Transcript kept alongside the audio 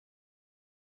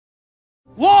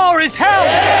War is hell!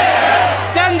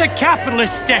 Yeah! Send the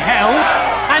capitalists to hell,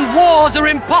 and wars are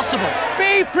impossible.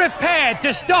 Be prepared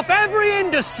to stop every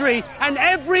industry and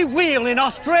every wheel in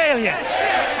Australia.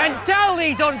 And tell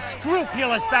these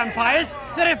unscrupulous vampires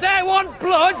that if they want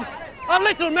blood, a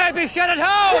little may be shed at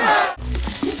home.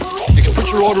 You can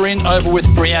put your order in over with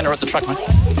Brianna at the truck, mate.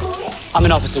 I'm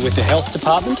an officer with the health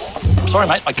department. Sorry,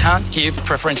 mate, I can't give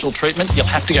preferential treatment. You'll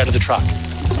have to go to the truck.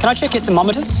 Can I check your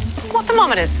thermometers? What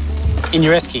thermometers? In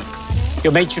your esky.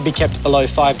 Your meat should be kept below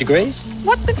 5 degrees.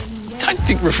 What the... Don't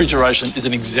think refrigeration is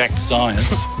an exact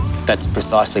science. That's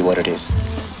precisely what it is.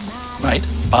 Mate,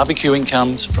 barbecuing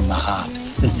comes from the heart.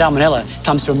 And salmonella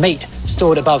comes from meat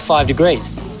stored above 5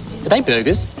 degrees. Are they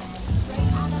burgers?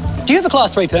 Do you have a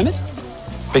Class 3 permit?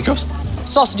 Because?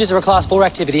 Sausages are a Class 4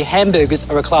 activity, hamburgers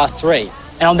are a Class 3.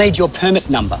 And I'll need your permit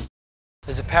number.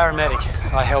 As a paramedic,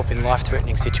 I help in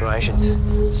life-threatening situations.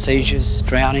 Seizures,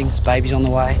 drownings, babies on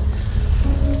the way,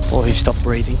 or who've stopped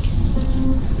breathing.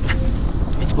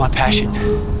 It's my passion.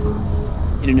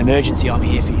 In an emergency, I'm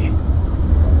here for you.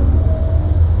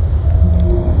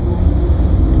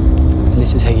 And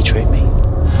this is how you treat me.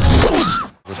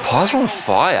 The pies are on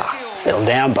fire. Settle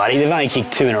down, buddy. They've only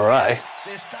kicked 2 in a row.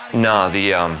 No,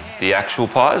 the actual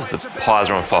pies, the pies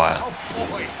are on fire.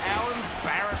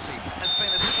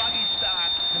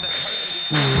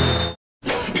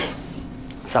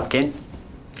 What's up, Ken?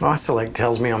 iSelect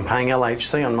tells me I'm paying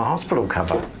LHC on my hospital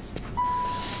cover.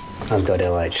 I've got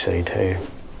LHC too.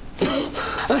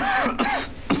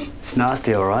 It's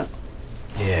nasty, all right?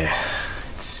 Yeah,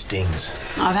 it stings.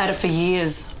 I've had it for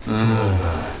years.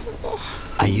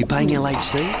 Are you paying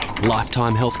LHC?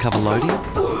 Lifetime health cover loading?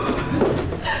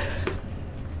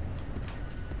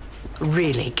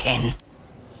 Really, Ken?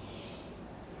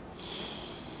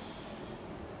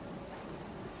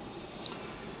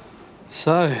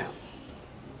 So,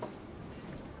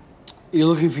 you're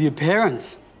looking for your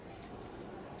parents?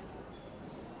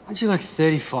 Aren't you like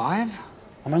 35?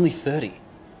 I'm only 30.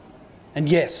 And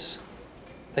yes,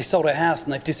 they sold our house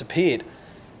and they've disappeared.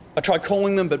 I tried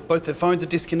calling them, but both their phones are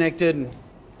disconnected and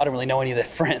I don't really know any of their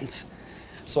friends.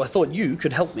 So I thought you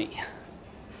could help me.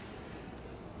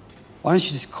 Why don't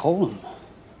you just call them?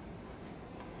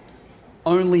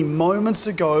 Only moments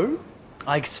ago,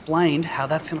 I explained how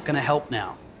that's not going to help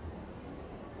now.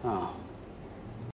 Oh.